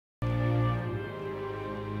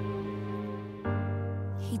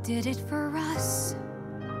He did it for us.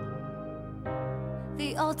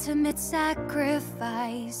 The ultimate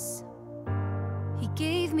sacrifice. He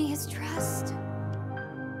gave me his trust.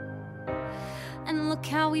 And look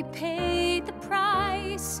how we paid the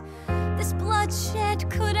price. This bloodshed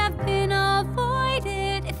could have been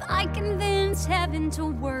avoided if I convinced heaven to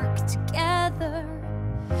work together.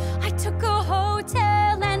 I took a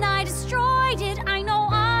hotel and I destroyed it. I know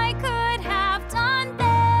I could have done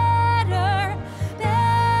better,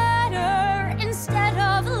 better, instead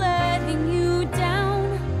of letting you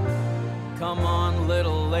down. Come on,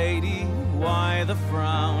 little lady, why the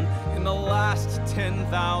frown? In the last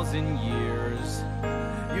 10,000 years,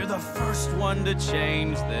 you're the first one to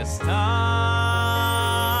change this town.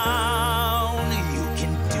 You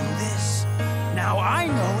can do this, now I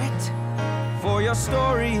know it. For your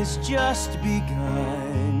story has just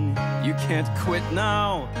begun. You can't quit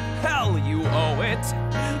now, hell you owe it.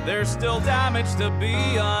 There's still damage to be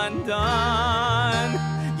undone.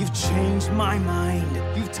 You've changed my mind,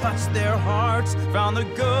 you've touched their hearts, found the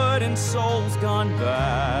good in souls gone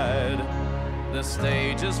bad. The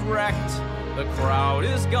stage is wrecked, the crowd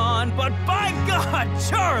is gone, but by God,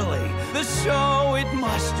 Charlie, the show, it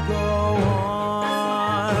must go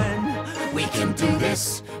on. We can do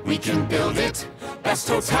this, we can build it. Best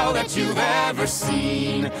hotel that you've ever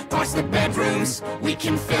seen. Twice the bedrooms, we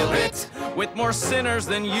can fill it. With more sinners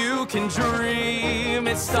than you can dream.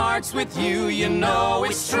 It starts with you, you know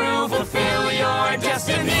it's true. Fulfill your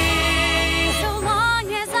destiny. So long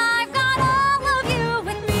as I've got all of you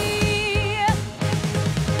with me.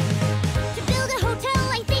 To build a hotel,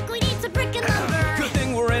 I think we need some brick and lumber. Good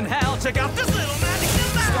thing we're in hell, check out this little magic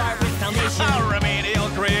number. Start with foundation. A remedial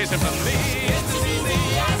creation from me. It's as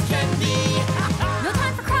easy as can be. No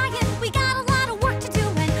time for crying, we got a lot of work to do,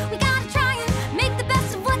 and we gotta try and make the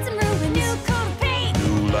best of what's in ruin. New coat of paint,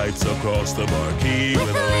 New lights across the marquee. with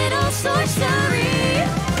a little sorcery.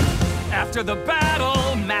 After the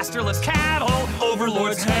battle, masterless cattle,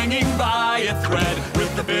 overlords hanging by a thread.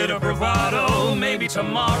 With a bit of bravado, maybe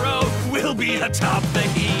tomorrow we'll be atop the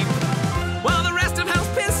heap. While the rest of hell's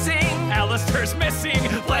pissing, Alistair's missing,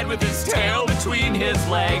 bled with his tail between his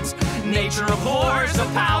legs. Nature abhors a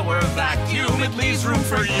power vacuum, it leaves room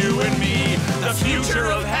for you and me. The future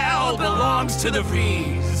of hell belongs to the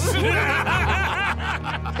V's.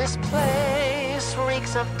 This place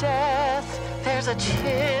reeks of death. There's a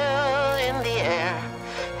chill in the air,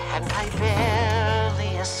 and I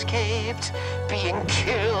barely escaped being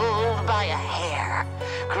killed by a hair.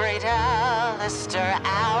 Great Alistair,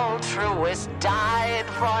 altruist, died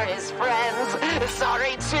for his friends.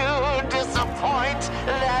 Sorry to disappoint,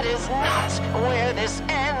 that is not where this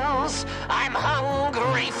ends. I'm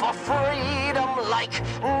hungry for freedom like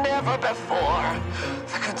never before.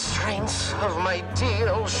 The constraints of my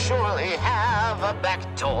deal surely have a back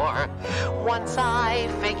door. Once I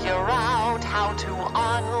figure out how to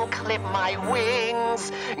unclip my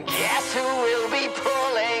wings, guess who